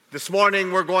This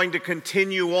morning we're going to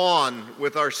continue on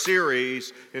with our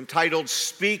series entitled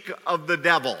Speak of the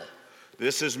Devil.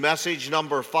 This is message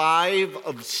number 5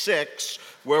 of 6,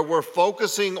 where we're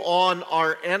focusing on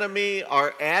our enemy,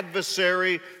 our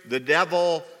adversary, the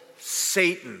devil,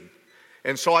 Satan.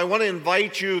 And so I want to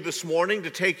invite you this morning to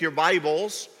take your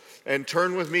Bibles and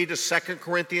turn with me to 2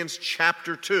 Corinthians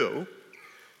chapter 2.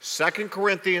 2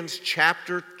 Corinthians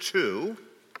chapter 2.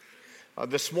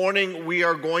 This morning we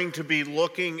are going to be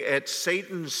looking at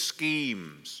Satan's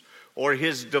schemes or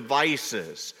his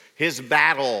devices, his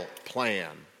battle plan.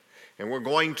 And we're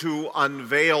going to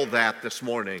unveil that this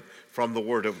morning from the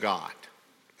Word of God.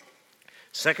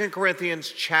 2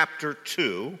 Corinthians chapter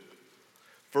 2,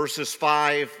 verses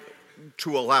 5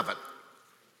 to 11.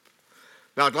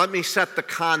 Now let me set the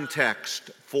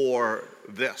context for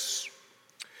this.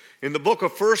 In the book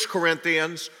of 1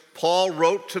 Corinthians, Paul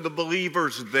wrote to the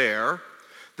believers there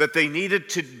that they needed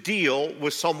to deal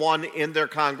with someone in their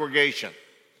congregation.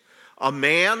 A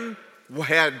man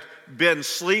had been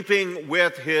sleeping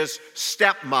with his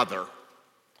stepmother,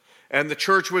 and the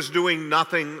church was doing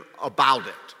nothing about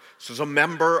it. This is a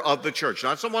member of the church,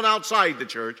 not someone outside the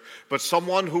church, but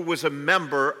someone who was a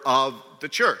member of the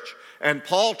church. And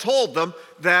Paul told them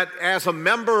that as a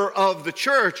member of the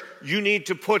church, you need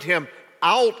to put him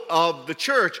out of the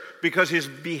church because his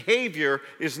behavior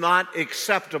is not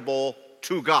acceptable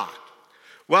to God.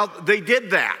 Well, they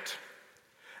did that.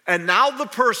 And now the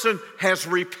person has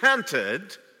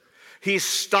repented. He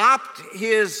stopped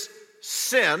his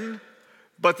sin,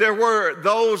 but there were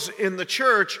those in the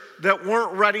church that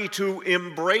weren't ready to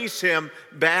embrace him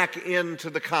back into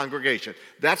the congregation.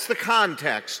 That's the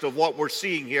context of what we're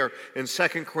seeing here in 2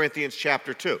 Corinthians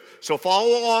chapter 2. So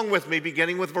follow along with me,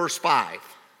 beginning with verse 5.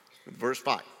 Verse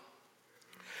 5.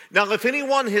 Now, if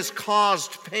anyone has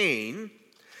caused pain,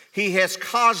 he has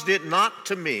caused it not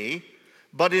to me,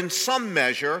 but in some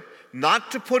measure,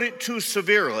 not to put it too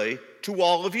severely, to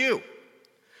all of you.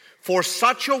 For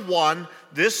such a one,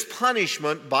 this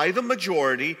punishment by the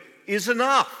majority is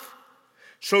enough.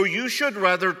 So you should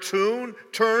rather turn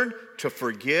to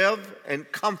forgive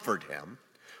and comfort him,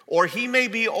 or he may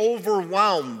be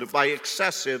overwhelmed by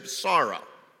excessive sorrow.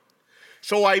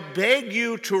 So I beg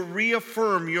you to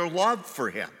reaffirm your love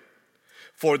for him.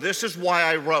 For this is why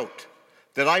I wrote,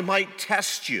 that I might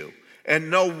test you and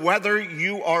know whether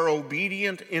you are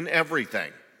obedient in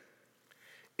everything.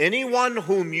 Anyone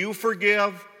whom you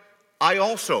forgive, I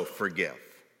also forgive.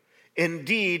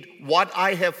 Indeed, what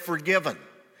I have forgiven,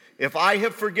 if I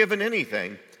have forgiven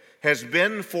anything, has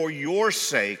been for your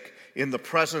sake in the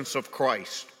presence of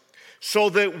Christ, so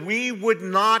that we would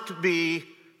not be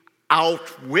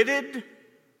outwitted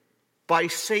by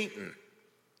Satan.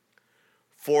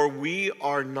 For we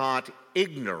are not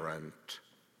ignorant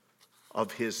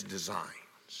of his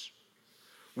designs.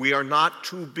 We are not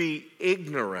to be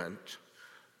ignorant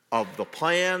of the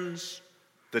plans,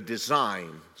 the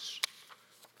designs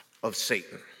of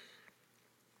Satan.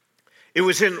 It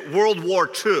was in World War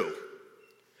II.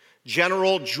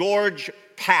 General George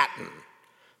Patton,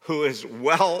 who is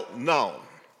well known,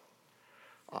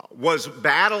 was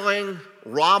battling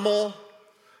Rommel,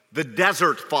 the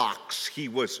Desert Fox, he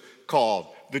was called,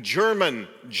 the German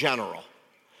general.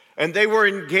 And they were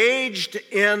engaged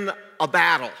in a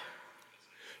battle.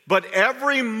 But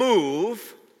every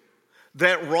move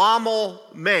that Rommel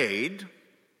made,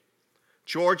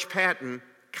 George Patton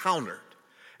countered.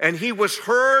 And he was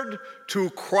heard to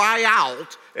cry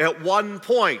out at one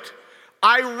point,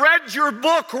 I read your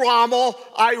book, Rommel.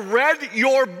 I read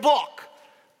your book.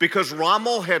 Because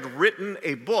Rommel had written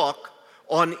a book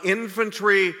on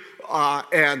infantry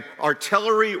and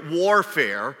artillery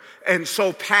warfare. And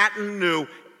so Patton knew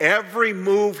every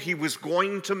move he was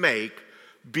going to make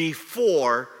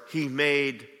before he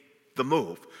made the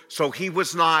move. So he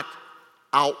was not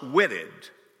outwitted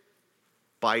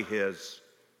by his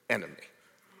enemy.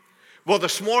 Well,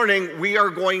 this morning we are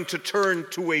going to turn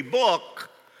to a book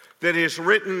that is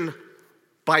written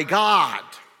by God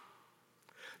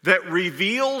that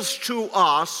reveals to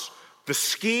us the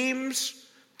schemes,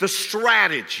 the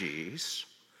strategies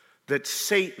that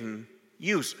Satan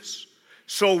uses.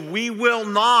 So we will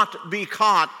not be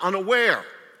caught unaware.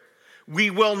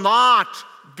 We will not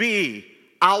be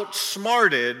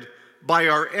outsmarted by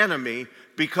our enemy,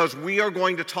 because we are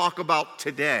going to talk about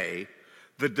today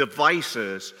the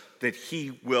devices that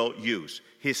he will use,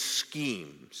 his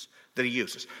schemes that he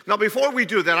uses. Now, before we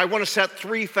do that, I want to set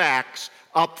 3 facts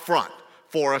up front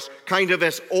for us, kind of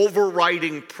as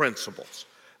overriding principles.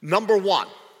 Number 1,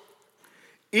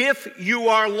 if you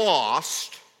are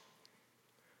lost,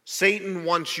 Satan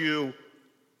wants you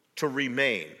to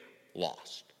remain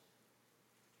lost.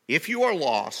 If you are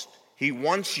lost, he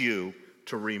wants you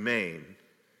to remain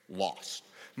lost.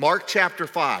 Mark chapter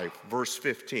 5, verse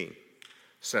 15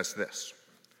 says this.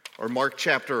 Or Mark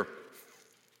chapter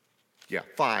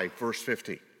 5, verse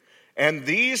 15. And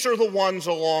these are the ones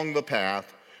along the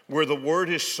path where the word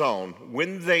is sown.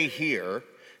 When they hear,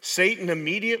 Satan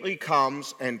immediately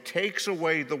comes and takes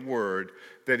away the word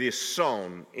that is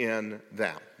sown in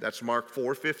them. That's Mark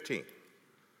 4:15.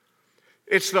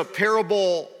 It's the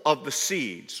parable of the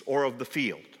seeds or of the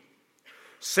field.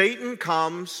 Satan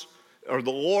comes, or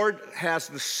the Lord has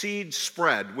the seed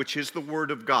spread, which is the word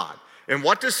of God. And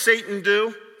what does Satan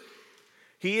do?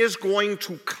 He is going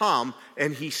to come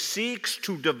and he seeks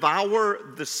to devour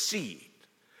the seed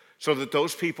so that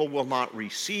those people will not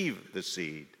receive the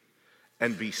seed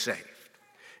and be saved.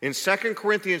 In 2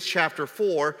 Corinthians chapter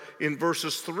 4, in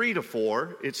verses 3 to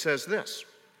 4, it says this.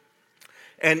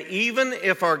 And even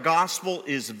if our gospel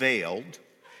is veiled,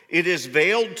 it is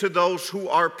veiled to those who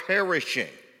are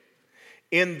perishing.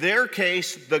 In their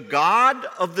case, the God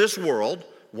of this world,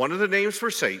 one of the names for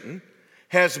Satan,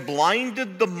 has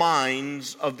blinded the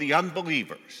minds of the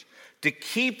unbelievers to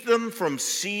keep them from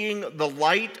seeing the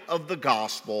light of the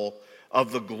gospel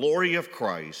of the glory of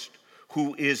Christ,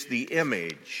 who is the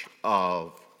image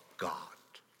of God.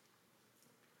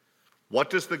 What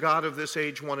does the God of this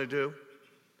age want to do?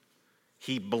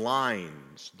 He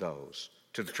blinds those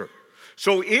to the truth.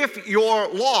 So if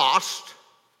you're lost,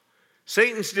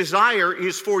 Satan's desire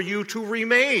is for you to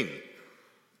remain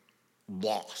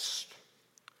lost.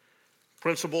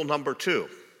 Principle number 2.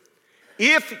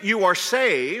 If you are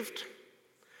saved,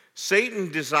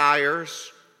 Satan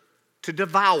desires to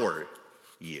devour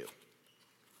you.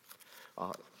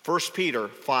 1 Peter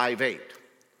 5:8.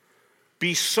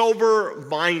 Be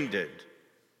sober-minded,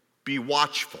 be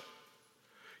watchful.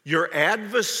 Your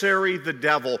adversary, the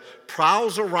devil,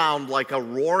 prowls around like a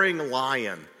roaring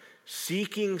lion,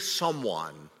 seeking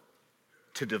someone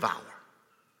to devour.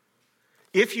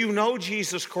 If you know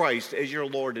Jesus Christ as your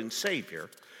Lord and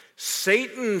Savior,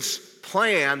 Satan's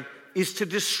plan is to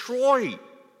destroy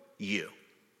you.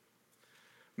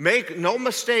 Make no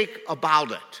mistake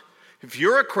about it. If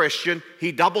you're a Christian,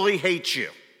 he doubly hates you.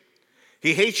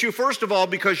 He hates you, first of all,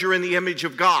 because you're in the image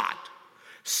of God.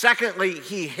 Secondly,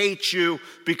 he hates you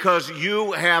because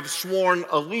you have sworn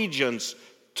allegiance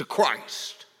to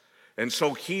Christ. And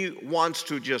so he wants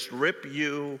to just rip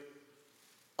you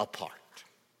apart.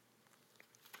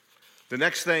 The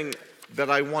next thing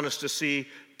that I want us to see,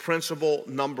 principle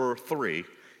number 3,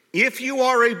 if you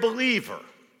are a believer,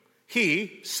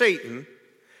 he, Satan,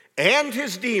 and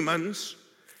his demons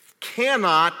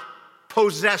cannot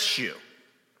possess you.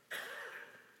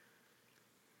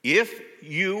 If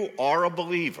you are a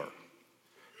believer,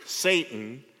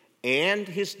 Satan and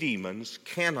his demons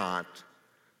cannot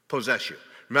possess you.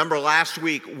 Remember last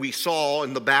week we saw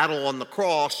in the battle on the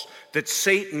cross that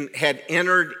Satan had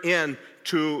entered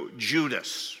into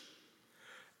Judas.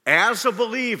 As a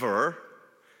believer,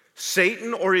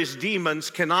 Satan or his demons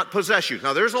cannot possess you.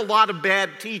 Now there's a lot of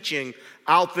bad teaching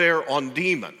out there on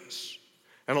demons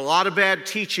and a lot of bad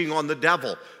teaching on the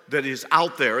devil that is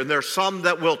out there. And there's some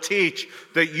that will teach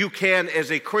that you can,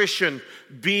 as a Christian,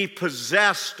 be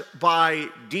possessed by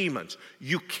demons.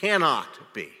 You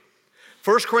cannot be.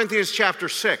 1 Corinthians chapter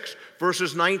 6,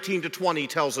 verses 19 to 20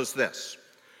 tells us this.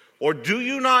 Or do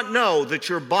you not know that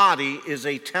your body is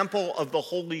a temple of the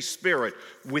Holy Spirit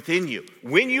within you?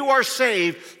 When you are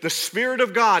saved, the Spirit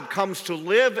of God comes to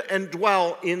live and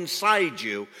dwell inside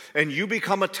you, and you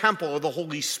become a temple of the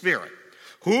Holy Spirit,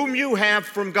 whom you have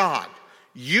from God.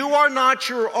 You are not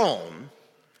your own,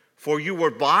 for you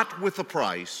were bought with a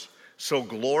price, so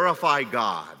glorify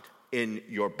God in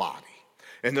your body.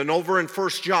 And then over in 1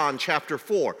 John chapter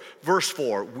 4, verse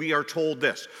 4, we are told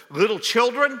this. Little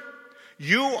children,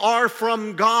 you are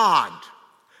from God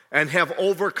and have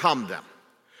overcome them.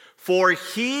 For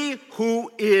he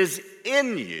who is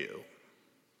in you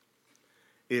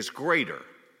is greater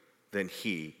than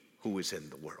he who is in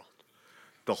the world.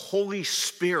 The Holy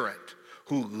Spirit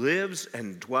who lives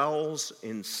and dwells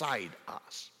inside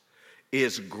us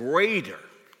is greater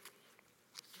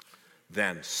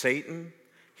than Satan.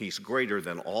 He's greater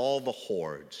than all the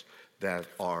hordes that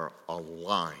are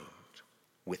aligned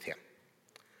with him.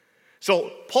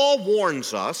 So Paul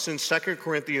warns us in 2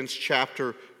 Corinthians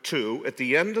chapter 2, at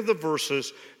the end of the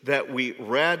verses that we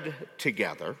read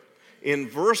together, in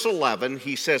verse 11,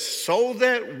 he says, so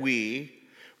that we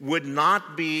would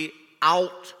not be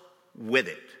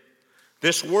outwitted.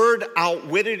 This word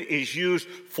outwitted is used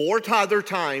 4 other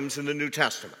times in the New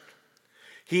Testament.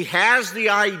 He has the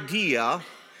idea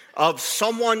of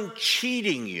someone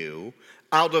cheating you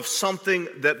out of something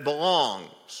that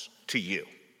belongs to you.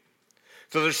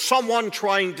 So there's someone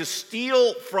trying to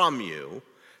steal from you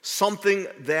something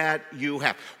that you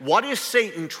have. What is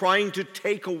Satan trying to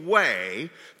take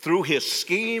away through his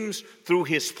schemes, through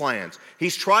his plans?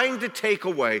 He's trying to take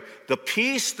away the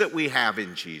peace that we have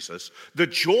in Jesus, the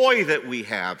joy that we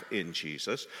have in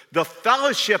Jesus, the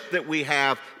fellowship that we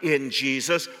have in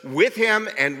Jesus with him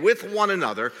and with one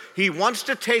another. He wants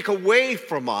to take away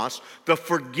from us the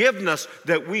forgiveness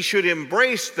that we should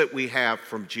embrace that we have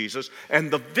from Jesus and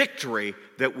the victory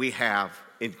that we have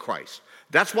in Christ.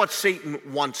 That's what Satan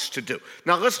wants to do.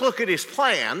 Now let's look at his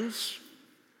plans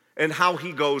and how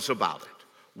he goes about it.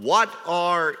 What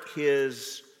are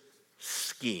his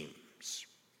schemes?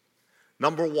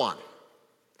 Number one,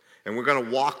 and we're going to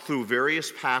walk through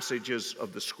various passages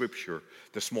of the scripture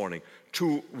this morning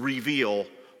to reveal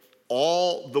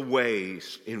all the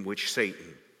ways in which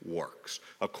Satan works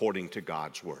according to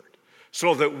God's word.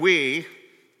 So that we,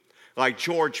 like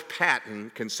George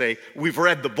Patton, can say, we've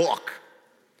read the book.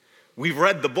 We've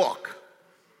read the book.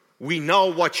 We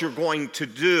know what you're going to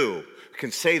do. We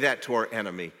can say that to our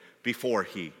enemy before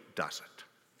he does it.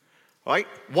 All right?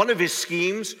 One of his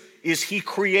schemes is he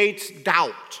creates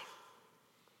doubt.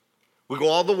 We go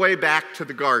all the way back to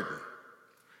the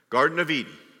Garden of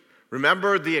Eden.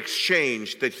 Remember the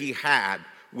exchange that he had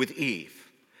with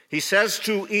Eve. He says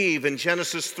to Eve in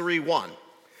Genesis 3:1,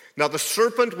 "Now the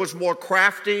serpent was more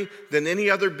crafty than any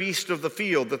other beast of the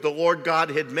field that the Lord God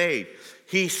had made.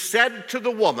 He said to the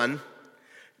woman,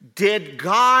 'Did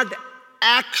God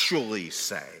actually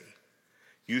say,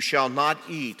 you shall not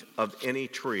eat of any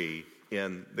tree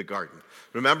in the garden?'"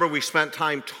 Remember, we spent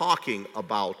time talking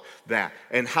about that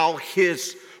and how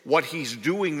what he's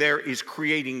doing there is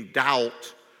creating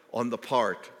doubt on the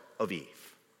part of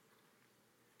Eve.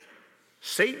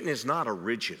 Satan is not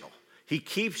original. He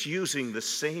keeps using the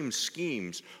same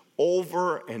schemes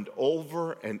over and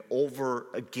over and over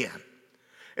again.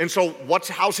 And so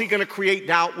how's he going to create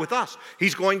doubt with us?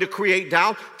 He's going to create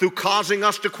doubt through causing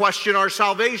us to question our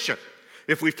salvation.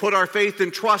 If we put our faith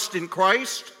and trust in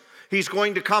Christ, he's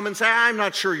going to come and say, I'm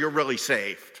not sure you're really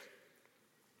saved.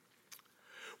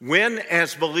 When,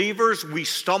 as believers, we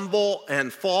stumble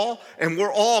and fall, and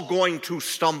we're all going to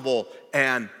stumble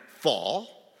and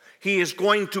fall, he is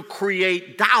going to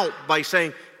create doubt by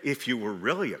saying, if you were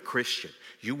really a Christian,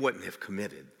 you wouldn't have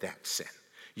committed that sin.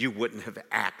 You wouldn't have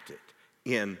acted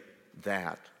in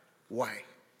that way.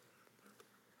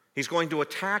 He's going to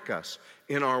attack us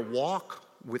in our walk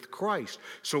with Christ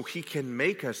so he can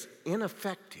make us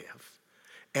ineffective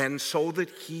and so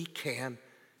that he can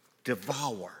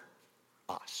devour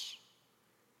us.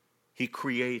 He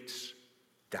creates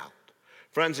doubt.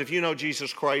 Friends, if you know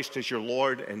Jesus Christ as your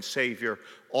Lord and Savior,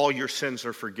 all your sins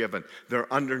are forgiven.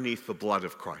 They're underneath the blood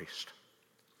of Christ.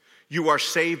 You are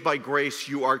saved by grace.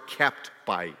 You are kept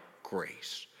by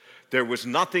grace. There was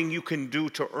nothing you can do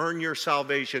to earn your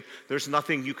salvation. There's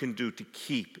nothing you can do to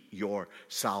keep your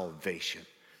salvation.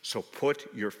 So put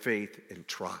your faith and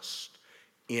trust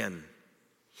in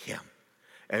him.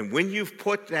 And when you've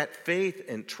put that faith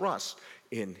and trust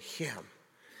in him,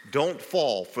 don't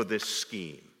fall for this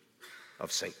scheme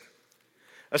of Satan.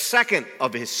 A second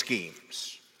of his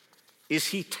schemes is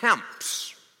he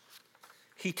tempts.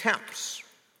 He tempts.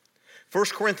 1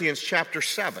 Corinthians chapter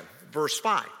 7, verse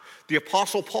 5. The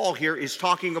Apostle Paul here is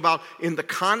talking about in the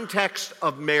context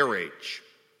of marriage.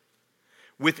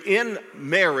 Within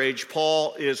marriage,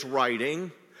 Paul is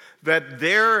writing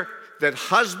that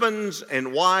husbands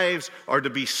and wives are to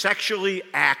be sexually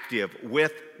active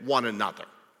with one another,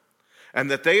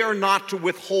 and that they are not to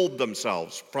withhold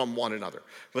themselves from one another.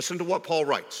 Listen to what Paul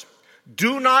writes.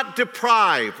 Do not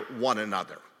deprive one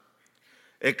another,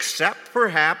 except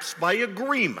perhaps by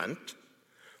agreement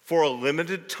for a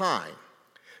limited time,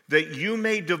 that you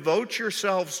may devote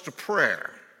yourselves to prayer.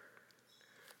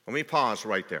 Let me pause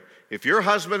right there. If you're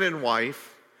husband and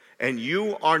wife and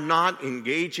you are not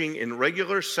engaging in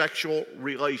regular sexual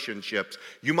relationships,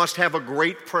 you must have a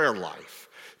great prayer life,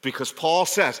 because Paul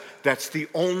says that's the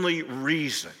only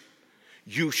reason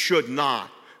you should not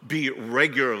be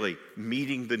regularly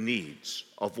meeting the needs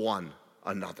of one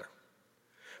another.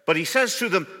 But he says to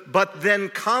them, but then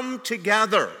come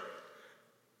together.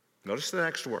 Notice the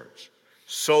next words.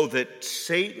 So that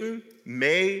Satan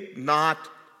may not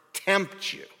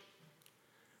tempt you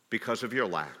because of your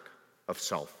lack of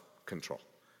self-control.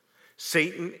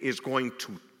 Satan is going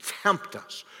to tempt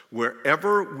us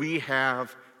wherever we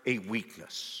have a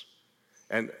weakness.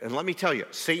 And let me tell you,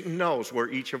 Satan knows where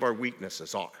each of our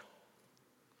weaknesses are.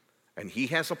 And he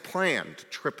has a plan to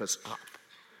trip us up.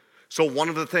 So one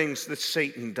of the things that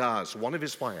Satan does, one of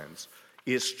his plans,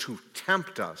 is to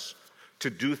tempt us to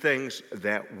do things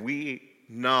that we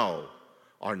know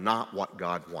are not what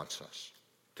God wants us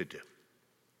to do.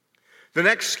 The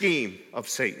next scheme of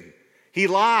Satan, he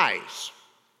lies.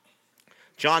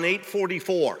 John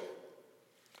 8:44.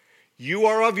 You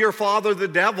are of your father the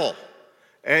devil,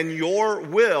 and your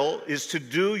will is to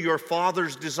do your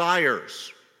father's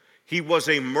desires. He was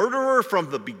a murderer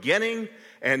from the beginning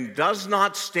and does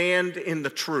not stand in the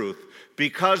truth,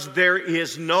 because there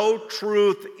is no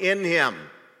truth in him.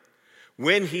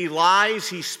 When he lies,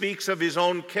 he speaks of his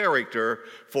own character,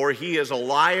 for he is a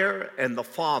liar and the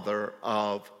father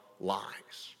of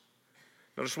lies.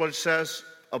 Notice what it says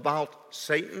about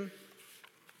Satan.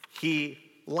 He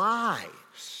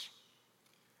lies.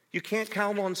 You can't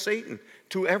count on Satan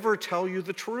to ever tell you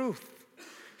the truth.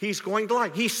 He's going to lie.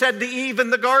 He said to Eve in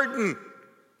the garden,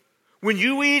 when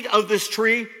you eat of this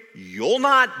tree, you'll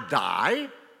not die.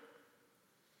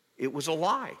 It was a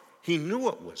lie. He knew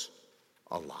it was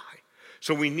a lie.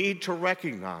 So we need to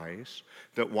recognize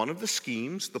that one of the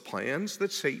schemes, the plans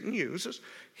that Satan uses,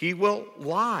 he will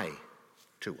lie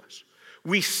to us.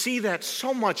 We see that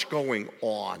so much going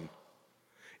on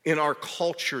in our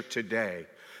culture today,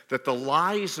 that the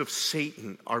lies of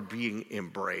Satan are being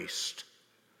embraced.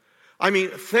 I mean,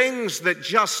 things that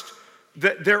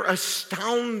they're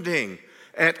astounding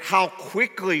at how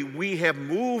quickly we have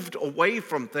moved away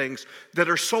from things that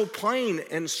are so plain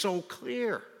and so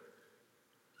clear.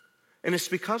 And it's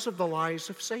because of the lies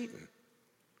of Satan.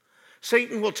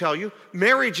 Satan will tell you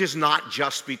marriage is not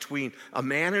just between a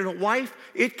man and a wife.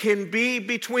 It can be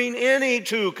between any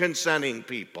two consenting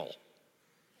people.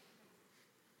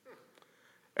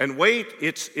 And wait,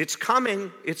 it's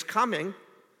coming. It's coming.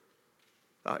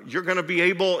 You're going to be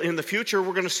able, in the future,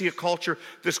 we're going to see a culture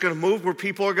that's going to move where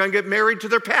people are going to get married to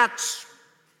their pets.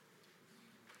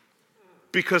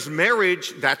 Because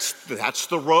marriage, that's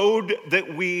the road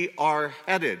that we are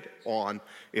headed on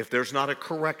if there's not a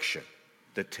correction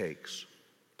that takes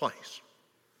place.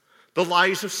 The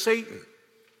lies of Satan.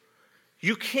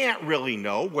 You can't really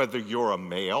know whether you're a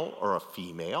male or a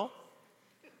female.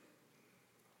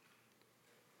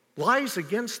 Lies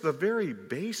against the very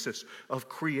basis of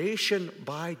creation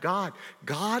by God.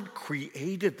 God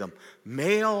created them,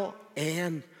 male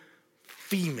and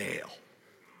female.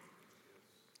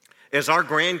 As our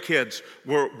grandkids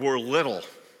were little,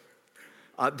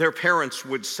 their parents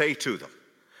would say to them,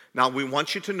 now we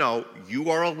want you to know you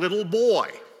are a little boy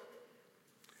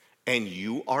and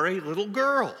you are a little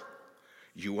girl.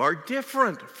 You are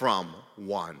different from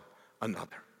one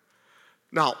another.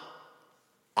 Now,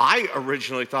 I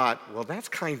originally thought, well, that's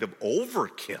kind of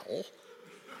overkill.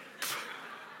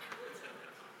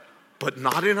 But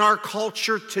not in our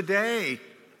culture today.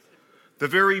 The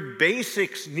very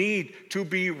basics need to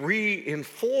be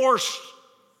reinforced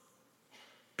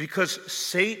because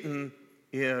Satan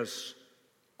is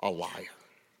a liar.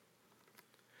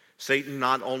 Satan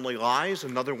not only lies,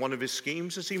 another one of his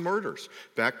schemes is he murders.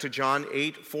 Back to John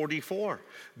 8:44.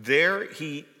 There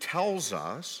he tells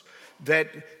us that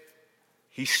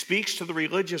he speaks to the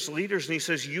religious leaders and he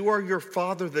says, you are your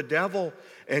father the devil,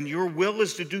 and your will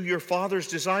is to do your father's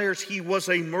desires. He was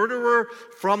a murderer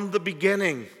from the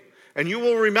beginning. And you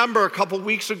will remember a couple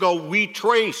weeks ago, we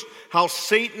traced how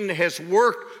Satan has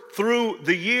worked through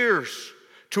the years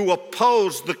to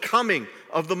oppose the coming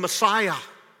of the Messiah.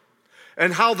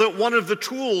 And how that one of the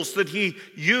tools that he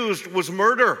used was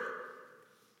murder.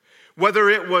 Whether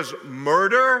it was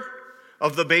murder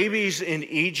of the babies in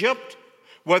Egypt,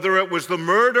 whether it was the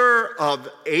murder of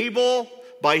Abel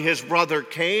by his brother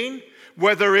Cain,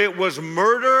 whether it was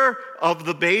murder of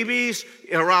the babies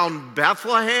around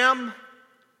Bethlehem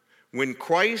when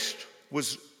Christ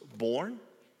was born.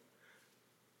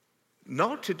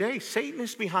 No, today, Satan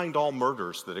is behind all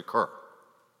murders that occur.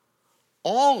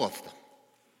 All of them.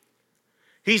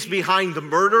 He's behind the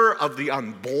murder of the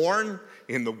unborn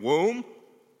in the womb.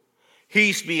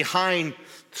 He's behind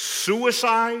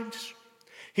suicides.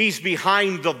 He's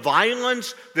behind the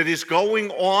violence that is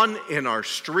going on in our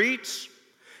streets.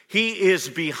 He is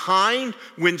behind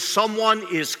when someone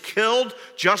is killed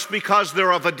just because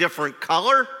they're of a different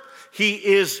color. He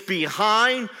is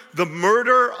behind the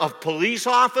murder of police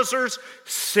officers.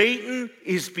 Satan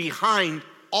is behind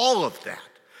all of that.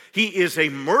 He is a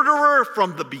murderer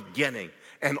from the beginning.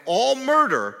 And all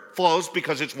murder flows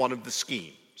because it's one of the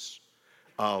schemes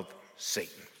of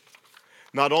Satan.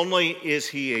 Not only is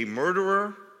he a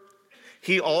murderer,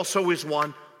 he also is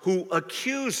one who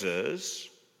accuses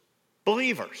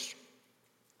believers.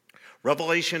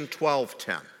 Revelation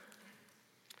 12:10.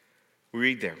 We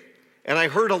read there, and I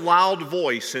heard a loud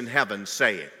voice in heaven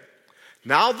saying,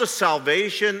 now the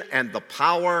salvation and the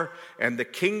power and the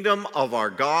kingdom of our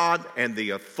God and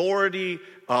the authority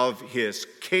of his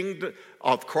kingdom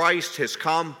of Christ has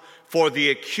come, for the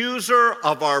accuser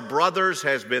of our brothers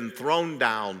has been thrown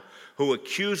down, who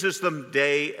accuses them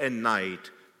day and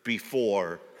night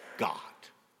before God.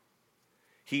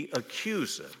 He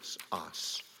accuses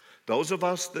us. Those of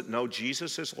us that know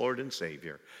Jesus as Lord and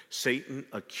Savior, Satan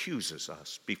accuses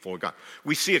us before God.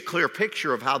 We see a clear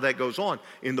picture of how that goes on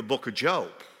in the book of Job.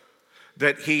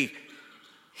 That he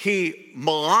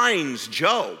maligns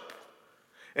Job.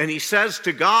 And he says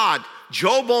to God,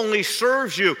 Job only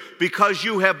serves you because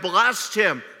you have blessed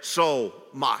him so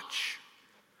much.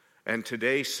 And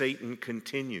today Satan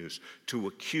continues to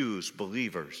accuse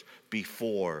believers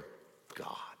before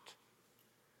God.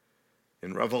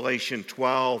 In Revelation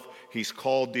 12, he's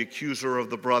called the accuser of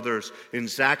the brothers. In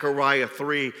Zechariah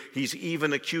 3, he's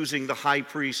even accusing the high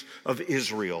priest of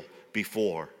Israel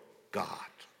before God.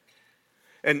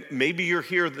 And maybe you're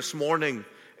here this morning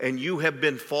and you have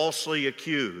been falsely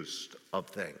accused of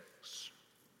things.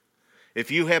 If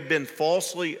you have been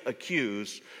falsely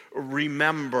accused,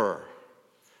 remember,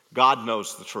 God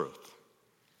knows the truth.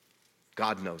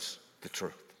 God knows the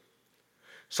truth.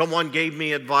 Someone gave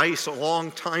me advice a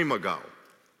long time ago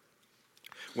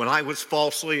when I was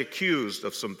falsely accused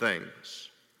of some things.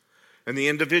 And the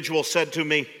individual said to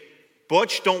me,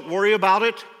 Butch, don't worry about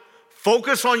it.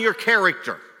 Focus on your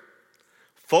character.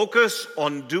 Focus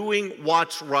on doing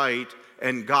what's right,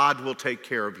 and God will take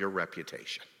care of your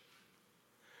reputation.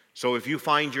 So if you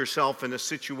find yourself in a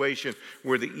situation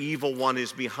where the evil one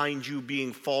is behind you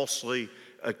being falsely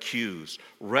accused,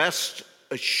 rest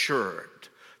assured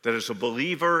that as a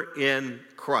believer in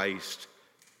Christ,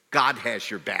 God has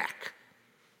your back.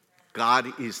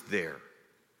 God is there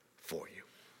for you.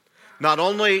 Not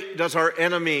only does our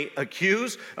enemy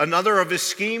accuse, another of his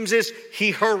schemes is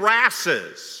he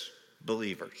harasses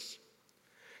believers.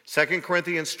 2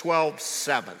 Corinthians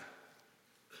 12:7.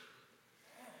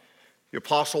 The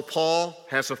Apostle Paul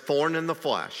has a thorn in the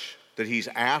flesh that he's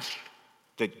asked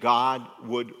that God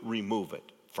would remove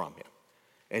it from him.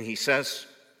 And he says,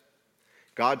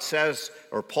 God says,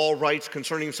 or Paul writes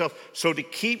concerning himself, so to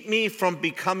keep me from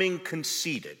becoming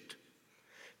conceited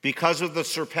because of the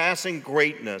surpassing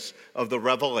greatness of the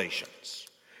revelations,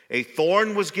 a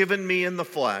thorn was given me in the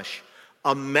flesh,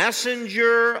 a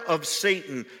messenger of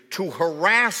Satan to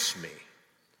harass me,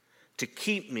 to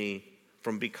keep me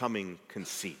from becoming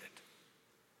conceited.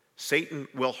 Satan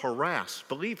will harass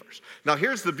believers. Now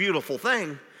here's the beautiful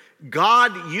thing.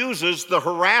 God uses the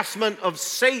harassment of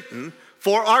Satan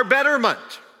for our betterment.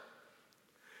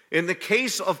 In the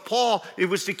case of Paul, it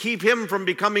was to keep him from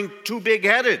becoming too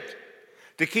big-headed,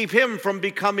 to keep him from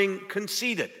becoming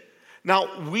conceited.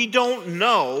 Now, we don't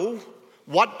know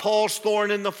what Paul's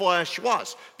thorn in the flesh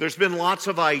was. There's been lots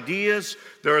of ideas.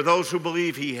 There are those who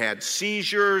believe he had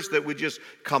seizures that would just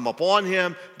come upon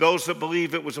him, those that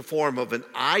believe it was a form of an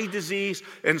eye disease,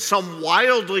 and some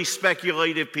wildly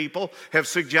speculative people have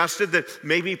suggested that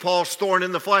maybe Paul's thorn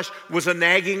in the flesh was a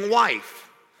nagging wife.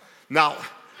 Now,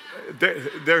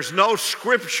 there's no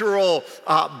scriptural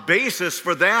basis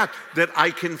for that I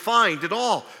can find at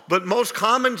all. But most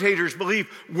commentators believe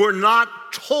we're not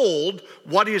told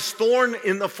what his thorn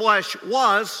in the flesh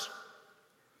was,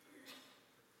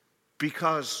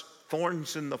 because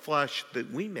thorns in the flesh that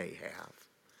we may have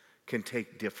can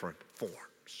take different forms.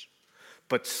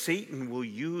 But Satan will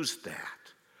use that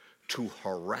to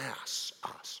harass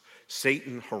us.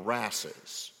 Satan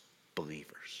harasses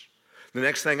believers. The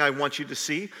next thing I want you to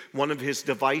see, one of his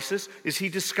devices, is he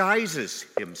disguises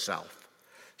himself.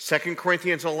 2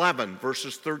 Corinthians 11,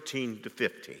 verses 13 to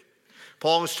 15.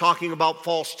 Paul is talking about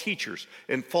false teachers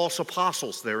and false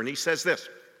apostles there, and he says this,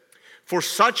 for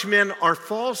such men are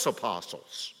false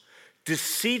apostles,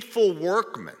 deceitful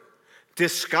workmen,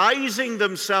 disguising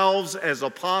themselves as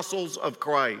apostles of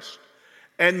Christ.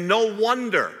 And no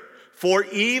wonder, for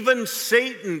even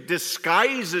Satan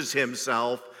disguises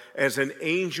himself as an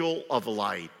angel of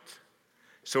light.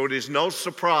 So it is no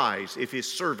surprise if his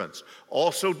servants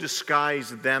also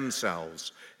disguise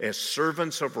themselves as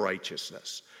servants of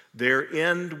righteousness. Their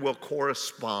end will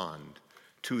correspond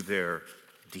to their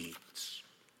deeds.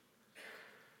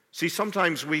 See,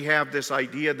 sometimes we have this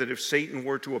idea that if Satan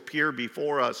were to appear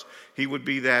before us, he would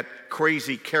be that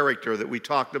crazy character that we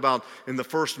talked about in the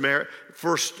first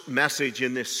message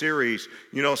in this series.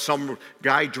 You know, some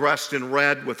guy dressed in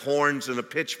red with horns and a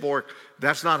pitchfork.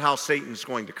 That's not how Satan's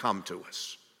going to come to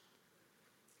us.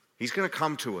 He's going to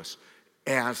come to us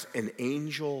as an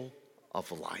angel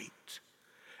of light.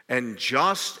 And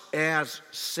just as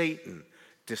Satan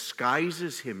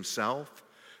disguises himself,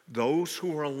 those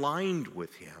who are aligned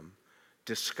with him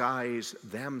disguise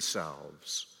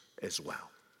themselves as well.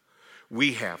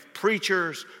 We have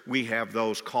preachers, we have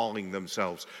those calling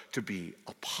themselves to be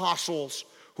apostles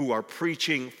who are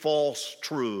preaching false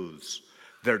truths.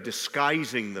 They're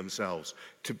disguising themselves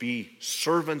to be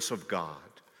servants of God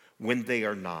when they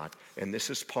are not. And this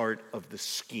is part of the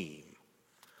scheme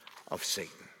of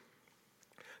Satan.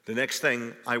 The next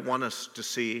thing I want us to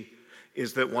see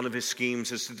is that one of his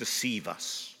schemes is to deceive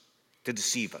us. To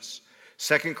deceive us.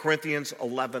 2 Corinthians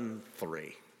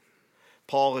 11:3.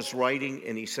 Paul is writing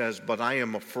and he says, "But I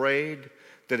am afraid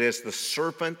that as the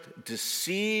serpent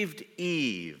deceived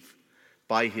Eve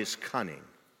by his cunning,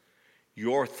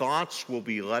 your thoughts will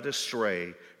be led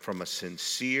astray from a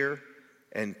sincere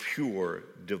and pure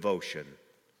devotion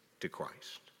to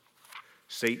Christ."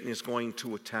 Satan is going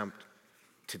to attempt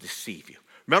to deceive you.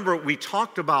 Remember, we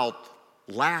talked about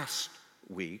last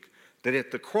week that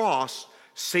at the cross,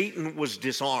 Satan was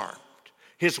disarmed.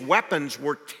 His weapons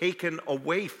were taken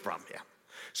away from him.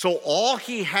 So all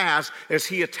he has as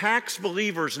he attacks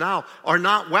believers now are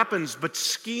not weapons, but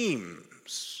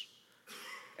schemes.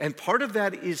 And part of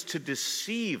that is to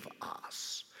deceive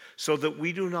us so that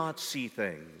we do not see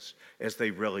things as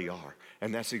they really are.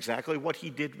 And that's exactly what he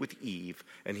did with Eve,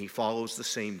 and he follows the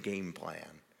same game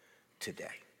plan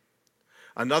today.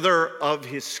 Another of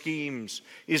his schemes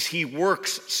is he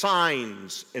works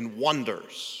signs and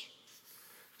wonders.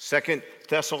 2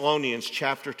 Thessalonians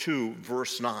chapter 2,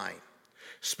 verse 9.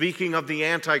 Speaking of the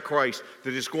Antichrist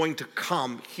that is going to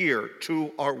come here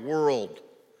to our world.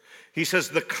 He says,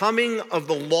 the coming of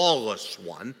the lawless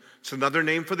one, it's another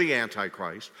name for the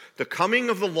Antichrist, the coming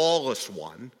of the lawless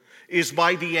one is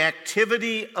by the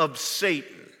activity of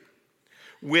Satan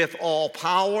with all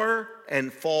power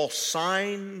and false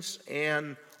signs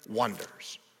and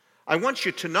wonders. I want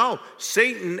you to know,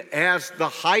 Satan, as the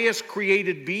highest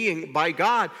created being by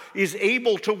God, is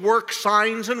able to work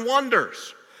signs and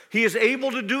wonders. He is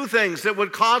able to do things that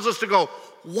would cause us to go,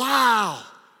 wow,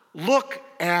 look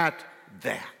at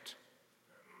that.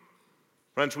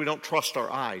 Friends, we don't trust our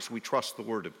eyes, we trust the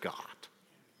Word of God.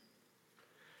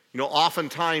 You know,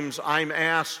 oftentimes I'm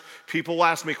asked, people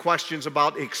ask me questions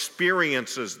about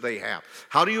experiences they have.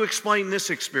 How do you explain this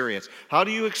experience? How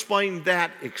do you explain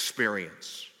that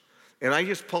experience? And I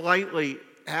just politely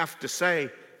have to say,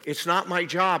 it's not my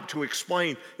job to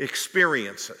explain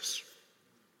experiences.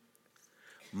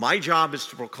 My job is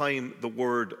to proclaim the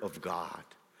Word of God.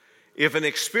 If an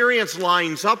experience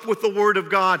lines up with the Word of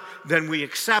God, then we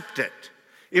accept it.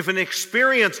 If an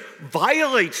experience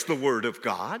violates the Word of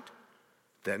God,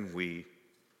 then we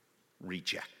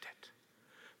reject it.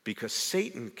 Because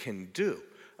Satan can do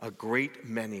a great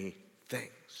many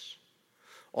things.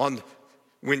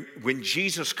 When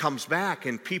Jesus comes back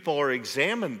and people are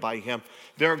examined by him,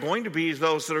 there are going to be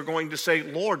those that are going to say,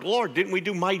 Lord, Lord, didn't we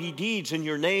do mighty deeds in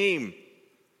your name?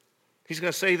 He's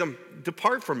going to say to them,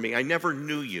 depart from me, I never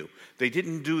knew you. They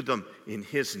didn't do them in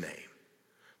his name.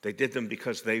 They did them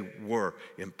because they were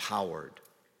empowered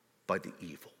by the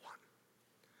evil one.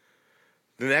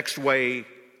 The next way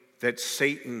that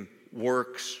Satan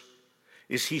works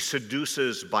is he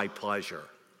seduces by pleasure.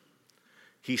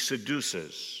 He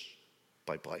seduces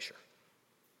by pleasure.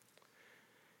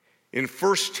 In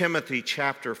 1 Timothy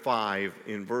chapter 5,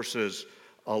 in verses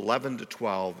 11 to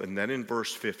 12, and then in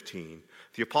verse 15,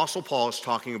 the Apostle Paul is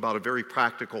talking about a very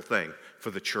practical thing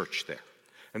for the church there.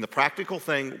 And the practical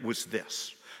thing was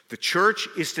this. The church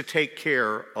is to take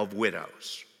care of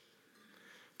widows.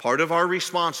 Part of our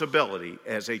responsibility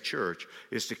as a church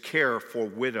is to care for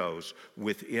widows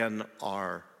within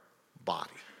our body.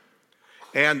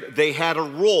 And they had a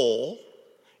role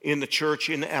in the church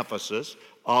in Ephesus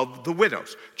of the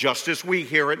widows. Just as we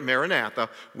here at Maranatha,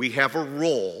 we have a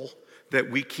role that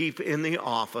we keep in the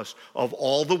office of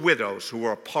all the widows who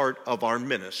are a part of our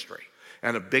ministry.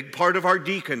 And a big part of our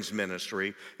deacons'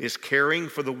 ministry is caring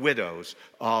for the widows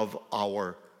of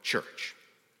our church.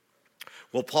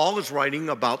 Well, Paul is writing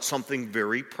about something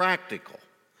very practical.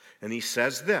 And he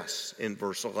says this in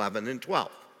verse 11 and 12.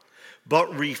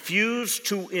 But refuse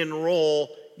to enroll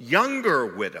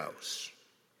younger widows.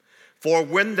 For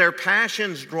when their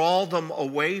passions draw them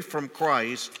away from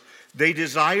Christ, they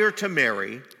desire to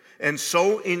marry and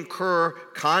so incur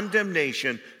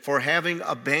condemnation for having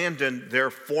abandoned their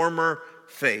former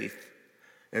faith.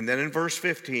 And then in verse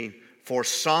 15, for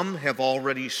some have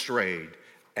already strayed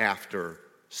after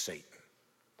Satan.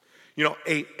 You know,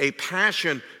 a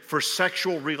passion for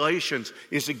sexual relations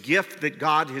is a gift that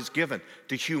God has given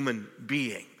to human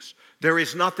beings. There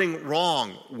is nothing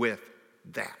wrong with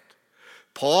that.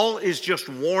 Paul is just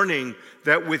warning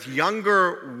that with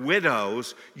younger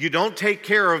widows, you don't take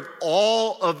care of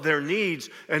all of their needs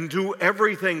and do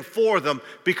everything for them,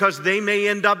 because they may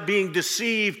end up being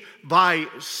deceived by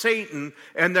Satan,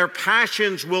 and their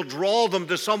passions will draw them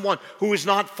to someone who is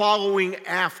not following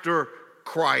after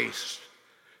Christ.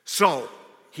 So,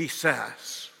 he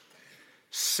says,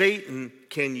 Satan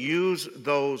can use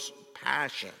those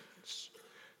passions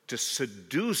to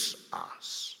seduce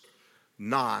us,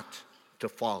 not to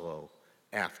follow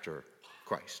after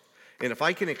Christ. And if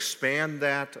I can expand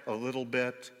that a little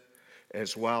bit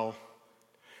as well,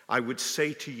 I would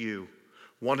say to you,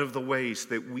 one of the ways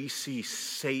that we see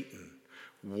Satan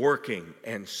working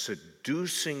and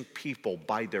seducing people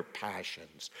by their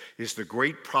passions is the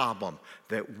great problem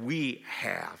that we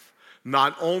have,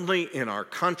 not only in our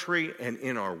country and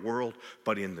in our world,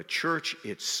 but in the church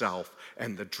itself,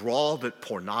 and the draw that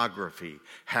pornography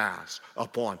has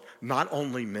upon not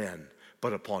only men,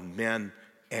 but upon men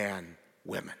and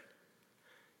women.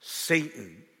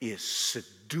 Satan is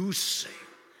seducing.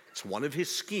 It's one of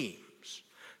his schemes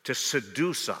to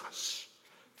seduce us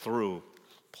through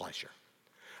pleasure.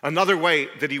 Another way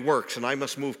that he works, and I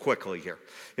must move quickly here,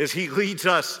 is he leads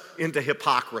us into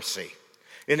hypocrisy.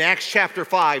 In Acts chapter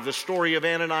 5, the story of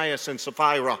Ananias and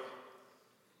Sapphira.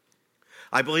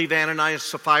 I believe Ananias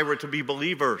and Sapphira to be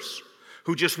believers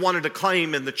who just wanted a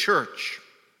claim in the church.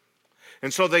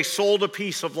 And so they sold a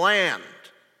piece of land,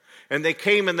 and they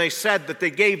came and they said that they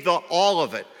gave all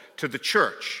of it to the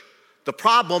church. The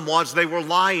problem was they were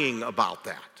lying about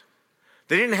that.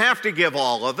 They didn't have to give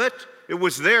all of it. It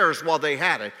was theirs while they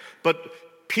had it. But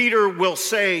Peter will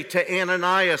say to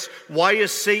Ananias, "Why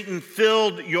has Satan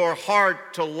filled your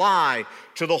heart to lie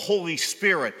to the Holy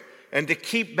Spirit and to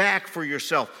keep back for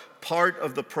yourself part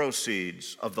of the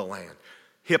proceeds of the land?"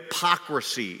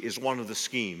 Hypocrisy is one of the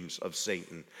schemes of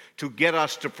Satan, to get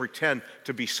us to pretend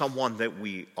to be someone that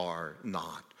we are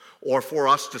not, or for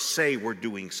us to say we're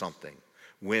doing something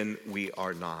when we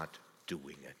are not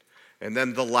doing it. And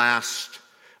then the last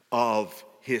of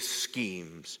his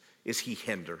schemes is he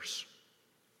hinders.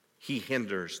 He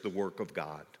hinders the work of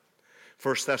God.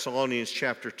 1 Thessalonians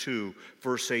chapter 2,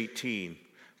 verse 18,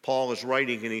 Paul is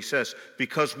writing and he says,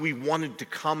 "Because we wanted to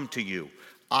come to you,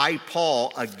 I,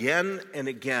 Paul, again and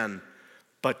again,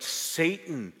 but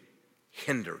Satan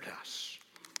hindered us."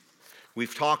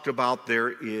 We've talked about there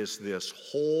is this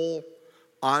whole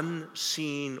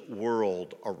unseen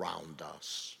world around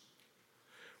us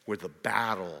where the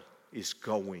battle is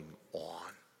going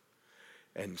on.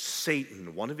 And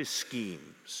Satan, one of his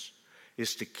schemes,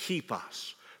 is to keep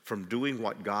us from doing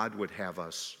what God would have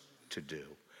us to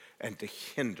do and to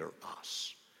hinder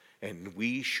us. And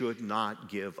we should not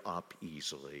give up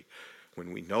easily.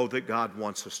 When we know that God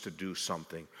wants us to do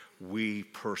something, we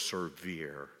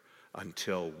persevere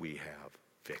until we have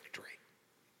victory.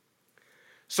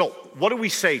 So, what do we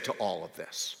say to all of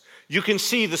this? You can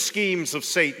see the schemes of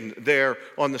Satan there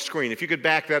on the screen. If you could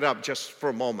back that up just for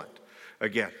a moment,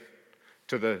 again,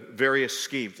 to the various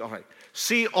schemes. All right.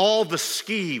 See all the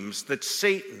schemes that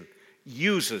Satan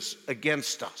uses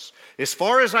against us. As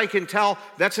far as I can tell,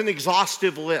 that's an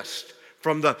exhaustive list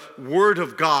from the Word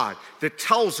of God that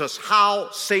tells us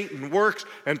how Satan works.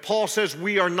 And Paul says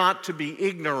we are not to be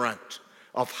ignorant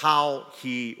of how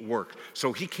he works.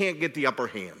 So he can't get the upper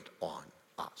hand on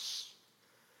us.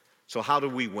 So how do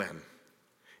we win?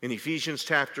 In Ephesians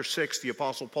chapter 6, the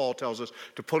Apostle Paul tells us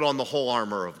to put on the whole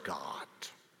armor of God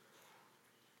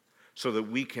so that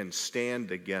we can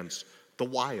stand against the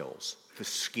wiles, the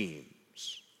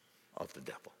schemes of the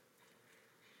devil.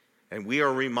 And we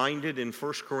are reminded in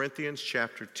 1 Corinthians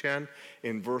chapter 10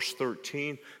 in verse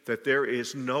 13 that there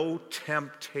is no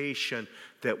temptation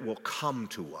that will come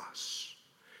to us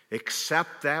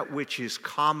except that which is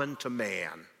common to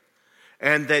man.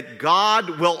 And that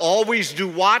God will always do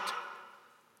what?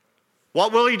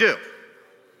 What will he do?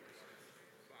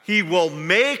 He will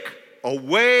make a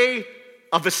way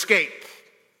of escape.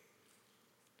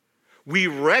 We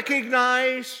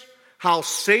recognize how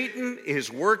Satan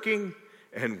is working,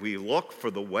 and we look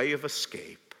for the way of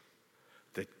escape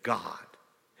that God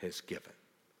has given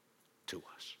to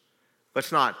us.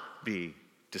 Let's not be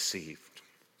deceived.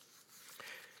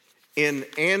 In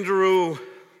Andrew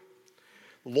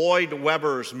Lloyd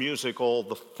Webber's musical,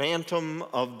 The Phantom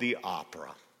of the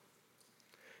Opera,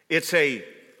 it's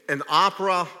an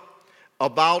opera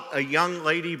about a young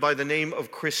lady by the name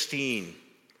of Christine,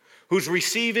 who's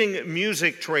receiving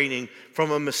music training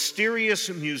from a mysterious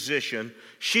musician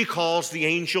she calls the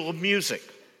Angel of Music.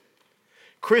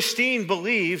 Christine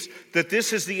believes that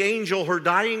this is the angel her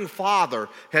dying father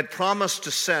had promised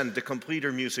to send to complete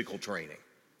her musical training.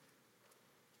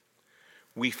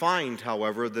 We find,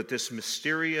 however, that this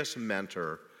mysterious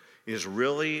mentor is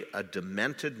really a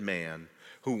demented man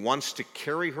who wants to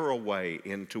carry her away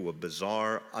into a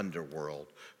bizarre underworld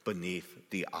beneath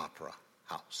the opera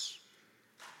house.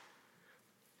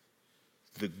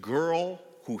 The girl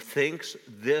who thinks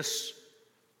this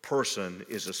person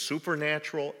is a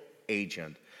supernatural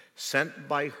agent sent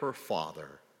by her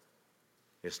father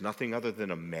is nothing other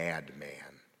than a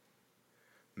madman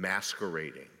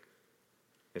masquerading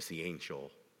as the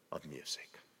angel of music.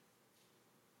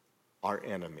 Our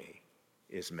enemy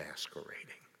is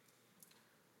masquerading.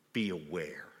 Be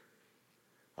aware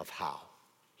of how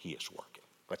he is working.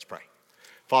 Let's pray.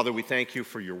 Father, we thank you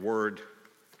for your word,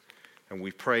 and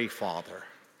we pray, Father,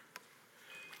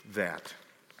 that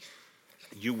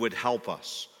you would help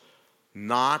us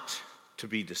not to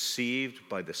be deceived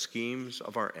by the schemes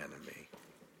of our enemy,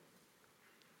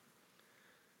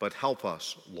 but help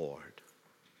us, Lord,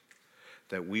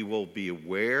 that we will be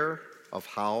aware of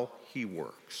how he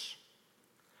works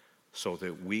so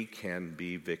that we can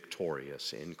be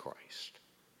victorious in Christ.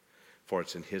 For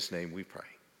it's in his name we pray.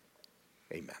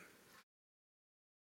 Amen.